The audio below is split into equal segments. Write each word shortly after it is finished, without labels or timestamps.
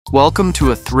Welcome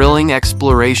to a thrilling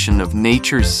exploration of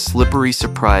nature's slippery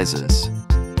surprises.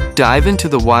 Dive into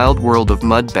the wild world of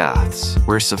mud baths,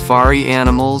 where safari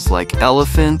animals like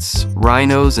elephants,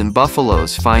 rhinos, and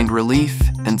buffaloes find relief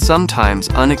and sometimes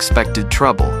unexpected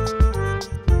trouble.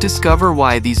 Discover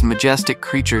why these majestic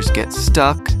creatures get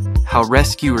stuck, how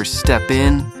rescuers step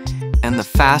in, and the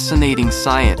fascinating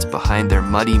science behind their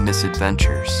muddy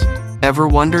misadventures. Ever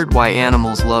wondered why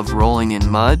animals love rolling in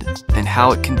mud and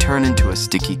how it can turn into a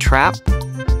sticky trap?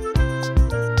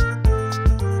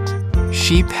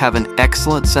 Sheep have an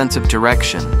excellent sense of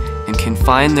direction and can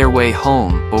find their way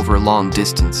home over long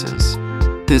distances.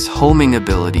 This homing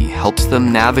ability helps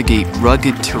them navigate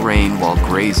rugged terrain while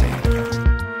grazing.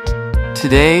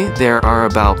 Today, there are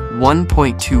about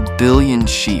 1.2 billion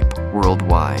sheep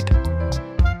worldwide.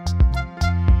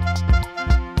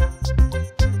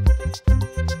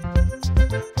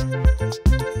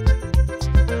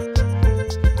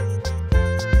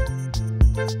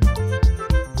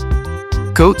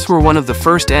 Goats were one of the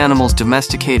first animals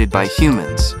domesticated by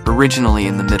humans, originally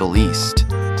in the Middle East.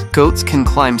 Goats can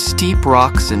climb steep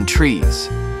rocks and trees.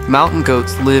 Mountain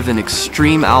goats live in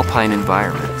extreme alpine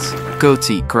environments.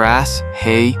 Goats eat grass,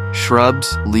 hay,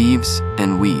 shrubs, leaves,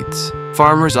 and weeds.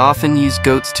 Farmers often use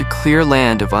goats to clear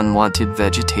land of unwanted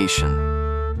vegetation.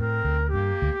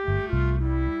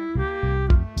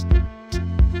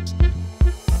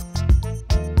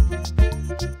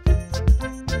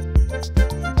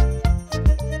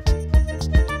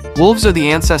 Wolves are the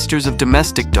ancestors of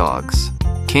domestic dogs,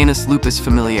 Canis lupus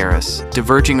familiaris,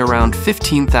 diverging around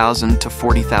 15,000 to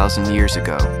 40,000 years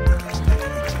ago.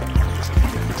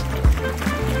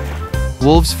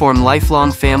 Wolves form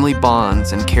lifelong family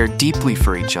bonds and care deeply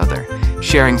for each other,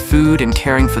 sharing food and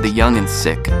caring for the young and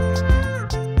sick.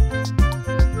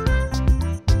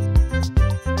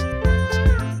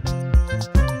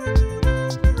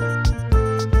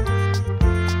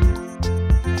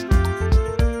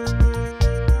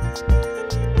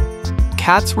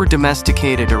 Cats were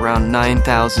domesticated around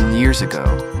 9,000 years ago,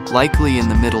 likely in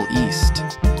the Middle East.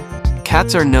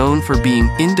 Cats are known for being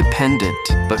independent,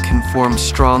 but can form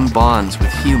strong bonds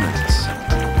with humans.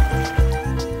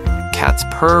 Cats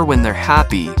purr when they're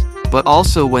happy, but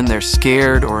also when they're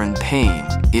scared or in pain.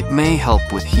 It may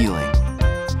help with healing.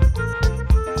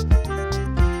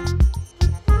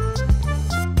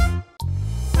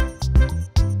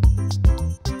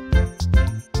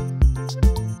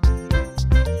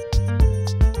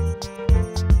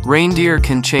 Reindeer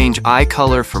can change eye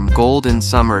color from gold in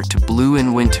summer to blue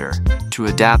in winter to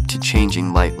adapt to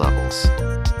changing light levels.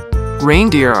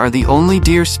 Reindeer are the only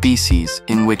deer species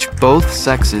in which both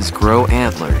sexes grow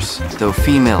antlers, though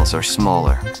females are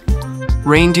smaller.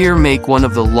 Reindeer make one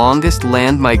of the longest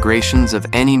land migrations of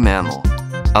any mammal,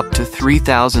 up to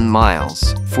 3,000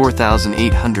 miles,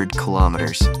 4,800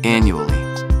 kilometers,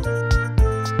 annually.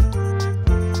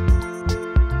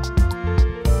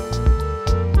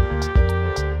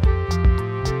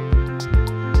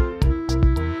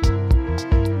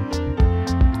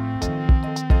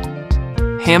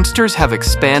 Hamsters have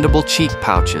expandable cheek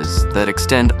pouches that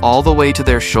extend all the way to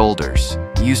their shoulders,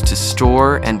 used to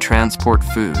store and transport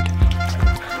food.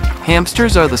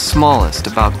 Hamsters are the smallest,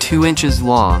 about 2 inches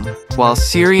long, while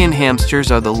Syrian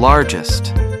hamsters are the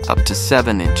largest, up to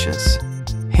 7 inches.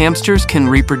 Hamsters can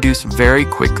reproduce very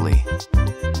quickly.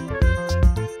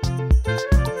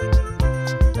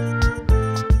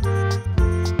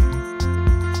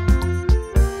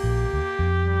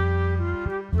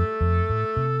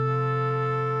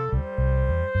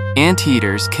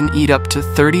 Anteaters can eat up to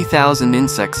 30,000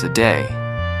 insects a day.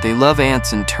 They love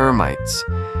ants and termites,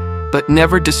 but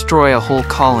never destroy a whole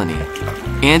colony.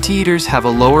 Anteaters have a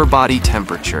lower body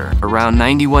temperature, around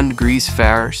 91 degrees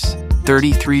Fahrenheit,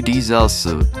 33 degrees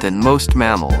Celsius, than most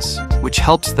mammals, which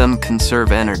helps them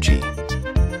conserve energy.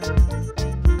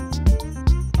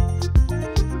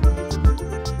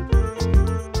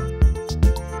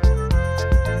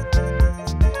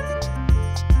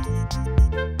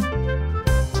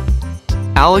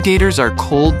 Alligators are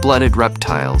cold-blooded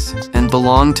reptiles and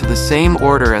belong to the same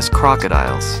order as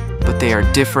crocodiles, but they are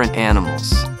different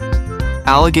animals.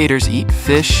 Alligators eat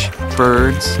fish,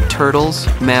 birds, turtles,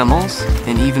 mammals,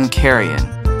 and even carrion,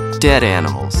 dead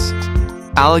animals.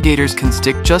 Alligators can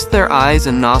stick just their eyes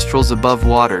and nostrils above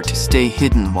water to stay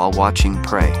hidden while watching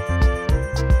prey.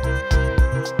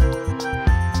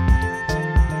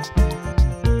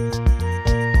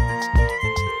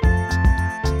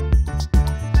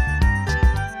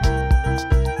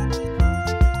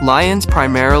 Lions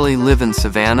primarily live in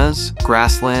savannas,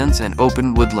 grasslands, and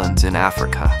open woodlands in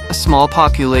Africa. A small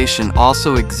population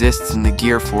also exists in the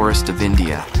Gir forest of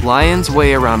India. Lions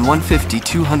weigh around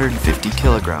 150–250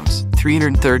 kilograms,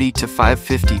 330 to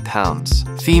 550 pounds.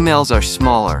 Females are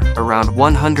smaller, around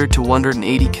 100 to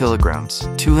 180 kilograms,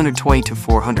 220 to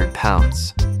 400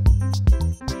 pounds.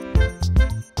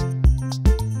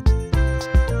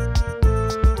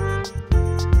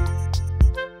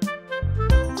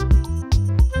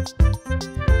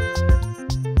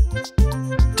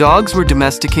 Dogs were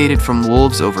domesticated from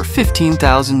wolves over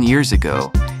 15,000 years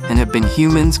ago and have been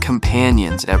humans'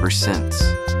 companions ever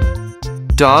since.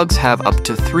 Dogs have up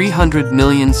to 300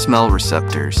 million smell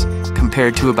receptors,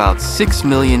 compared to about 6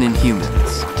 million in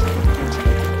humans.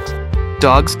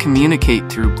 Dogs communicate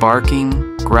through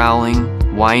barking,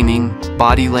 growling, whining,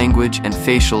 body language, and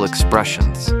facial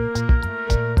expressions.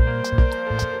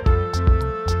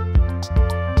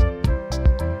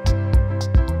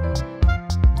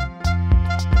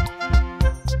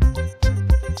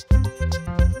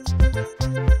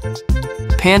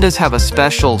 Pandas have a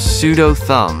special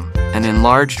pseudo-thumb, an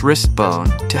enlarged wrist bone,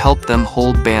 to help them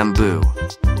hold bamboo.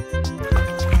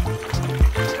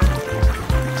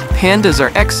 Pandas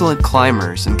are excellent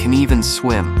climbers and can even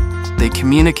swim. They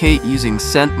communicate using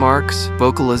scent marks,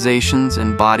 vocalizations,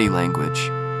 and body language.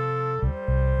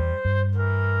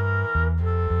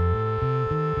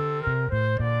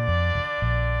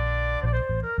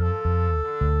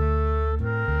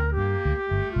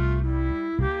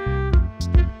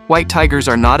 White tigers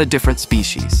are not a different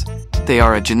species. They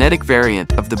are a genetic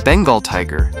variant of the Bengal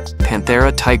tiger,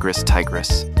 Panthera tigris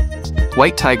tigris.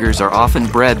 White tigers are often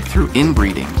bred through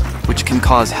inbreeding, which can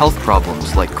cause health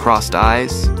problems like crossed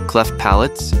eyes, cleft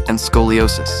palates, and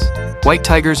scoliosis. White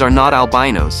tigers are not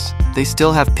albinos. They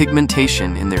still have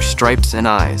pigmentation in their stripes and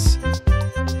eyes.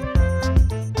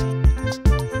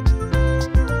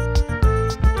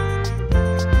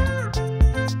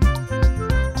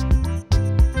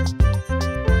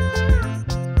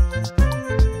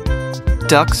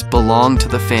 Ducks belong to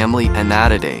the family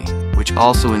Anatidae, which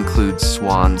also includes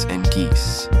swans and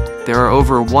geese. There are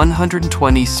over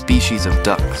 120 species of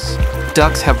ducks.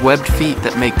 Ducks have webbed feet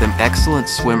that make them excellent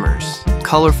swimmers,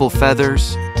 colorful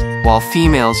feathers, while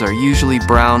females are usually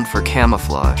brown for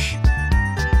camouflage.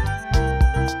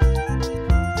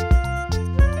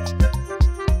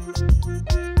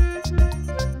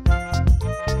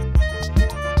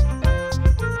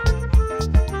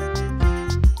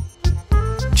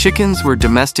 Chickens were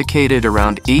domesticated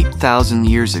around 8,000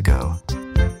 years ago,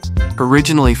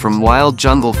 originally from wild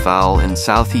jungle fowl in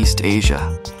Southeast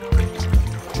Asia.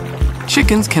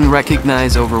 Chickens can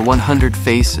recognize over 100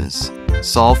 faces,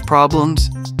 solve problems,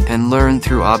 and learn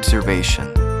through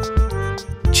observation.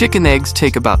 Chicken eggs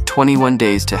take about 21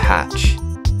 days to hatch.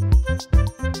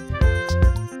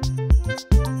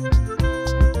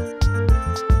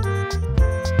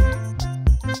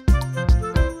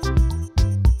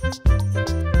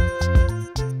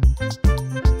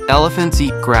 Elephants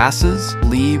eat grasses,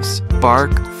 leaves,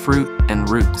 bark, fruit, and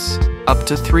roots. Up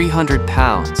to 300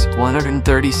 pounds,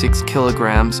 136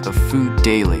 kilograms of food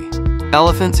daily.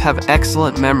 Elephants have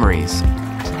excellent memories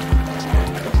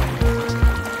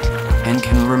and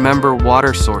can remember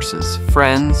water sources,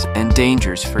 friends, and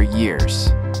dangers for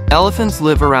years. Elephants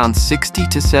live around 60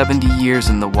 to 70 years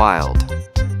in the wild.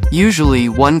 Usually,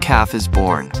 one calf is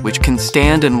born, which can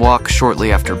stand and walk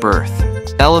shortly after birth.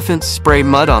 Elephants spray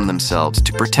mud on themselves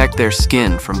to protect their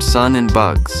skin from sun and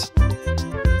bugs.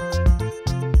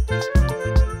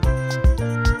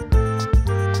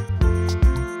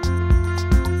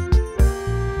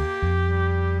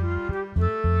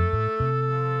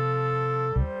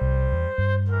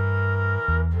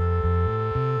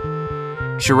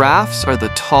 Giraffes are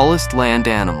the tallest land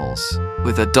animals,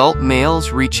 with adult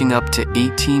males reaching up to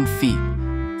 18 feet,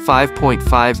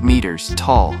 5.5 meters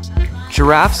tall.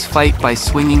 Giraffes fight by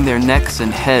swinging their necks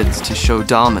and heads to show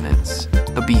dominance,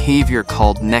 a behavior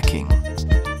called necking.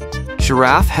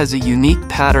 Giraffe has a unique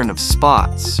pattern of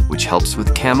spots, which helps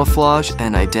with camouflage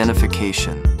and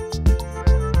identification.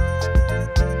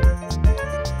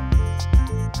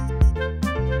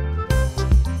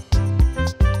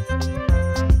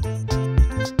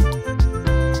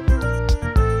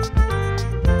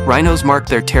 Rhinos mark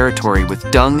their territory with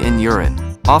dung and urine,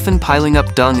 often piling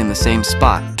up dung in the same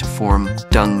spot to form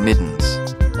dung middens.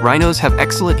 Rhinos have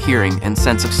excellent hearing and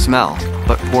sense of smell,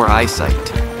 but poor eyesight.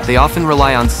 They often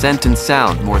rely on scent and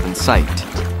sound more than sight.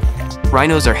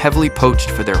 Rhinos are heavily poached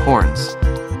for their horns,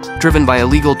 driven by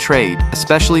illegal trade,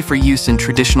 especially for use in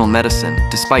traditional medicine,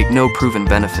 despite no proven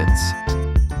benefits.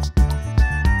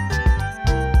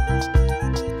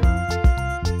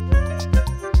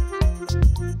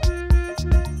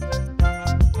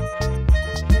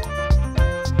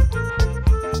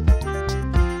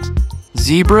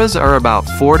 Zebras are about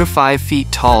 4 to 5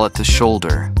 feet tall at the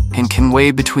shoulder and can weigh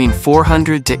between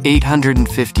 400 to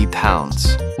 850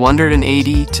 pounds,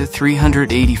 180 to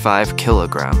 385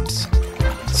 kilograms.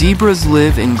 Zebras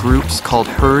live in groups called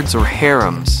herds or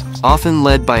harems, often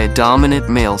led by a dominant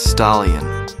male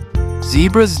stallion.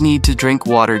 Zebras need to drink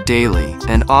water daily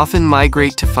and often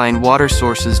migrate to find water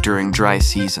sources during dry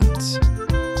seasons.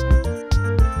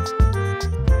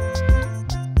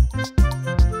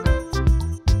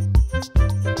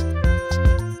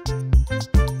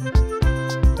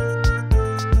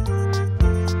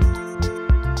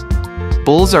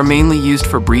 Bulls are mainly used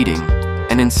for breeding,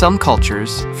 and in some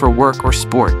cultures, for work or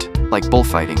sport, like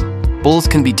bullfighting. Bulls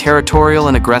can be territorial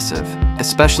and aggressive,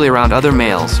 especially around other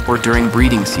males or during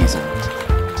breeding season.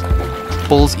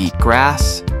 Bulls eat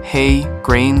grass, hay,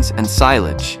 grains, and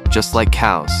silage, just like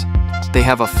cows. They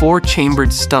have a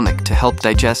 4-chambered stomach to help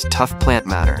digest tough plant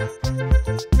matter.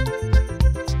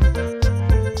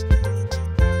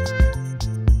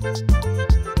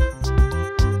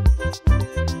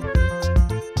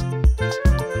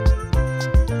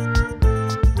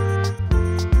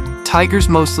 Tigers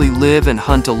mostly live and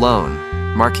hunt alone,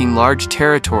 marking large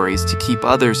territories to keep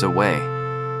others away.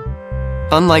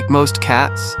 Unlike most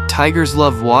cats, tigers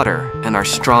love water and are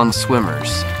strong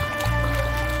swimmers.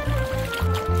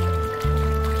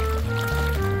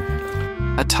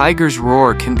 A tiger's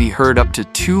roar can be heard up to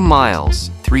 2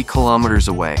 miles, 3 kilometers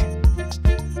away.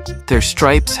 Their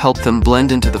stripes help them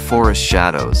blend into the forest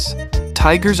shadows.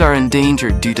 Tigers are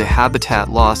endangered due to habitat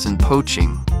loss and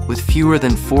poaching, with fewer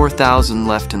than 4,000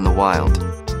 left in the wild.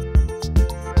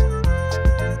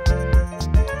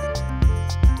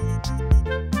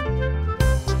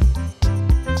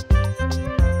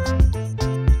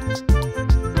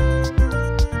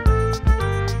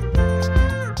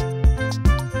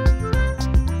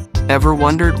 Ever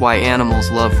wondered why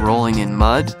animals love rolling in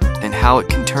mud and how it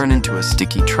can turn into a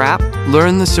sticky trap?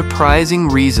 Learn the surprising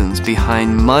reasons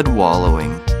behind mud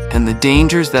wallowing and the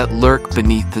dangers that lurk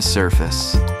beneath the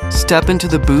surface. Step into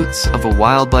the boots of a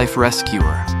wildlife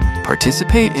rescuer.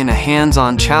 Participate in a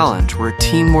hands-on challenge where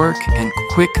teamwork and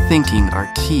quick thinking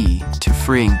are key to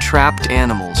freeing trapped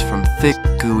animals from thick,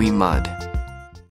 gooey mud.